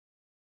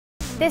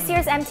This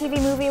year's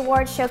MTV Movie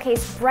Awards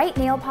showcased bright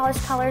nail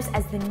polish colors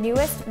as the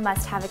newest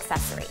must-have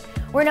accessory.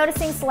 We're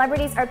noticing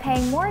celebrities are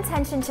paying more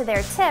attention to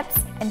their tips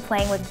and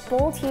playing with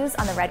bold hues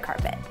on the red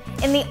carpet.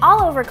 In the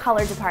all-over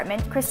color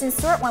department, Kristen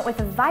Stewart went with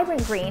a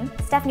vibrant green,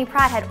 Stephanie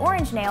Pratt had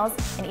orange nails,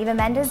 and Eva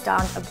Mendes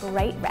donned a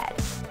bright red.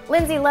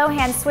 Lindsay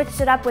Lohan switched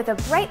it up with a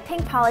bright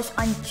pink polish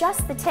on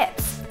just the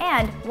tips.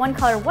 And one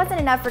color wasn't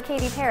enough for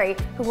Katy Perry,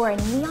 who wore a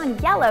neon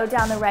yellow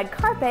down the red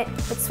carpet,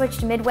 but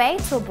switched midway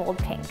to a bold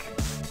pink.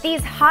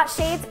 These hot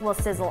shades will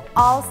sizzle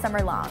all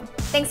summer long.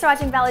 Thanks for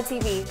watching Bella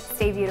TV.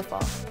 Stay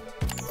beautiful.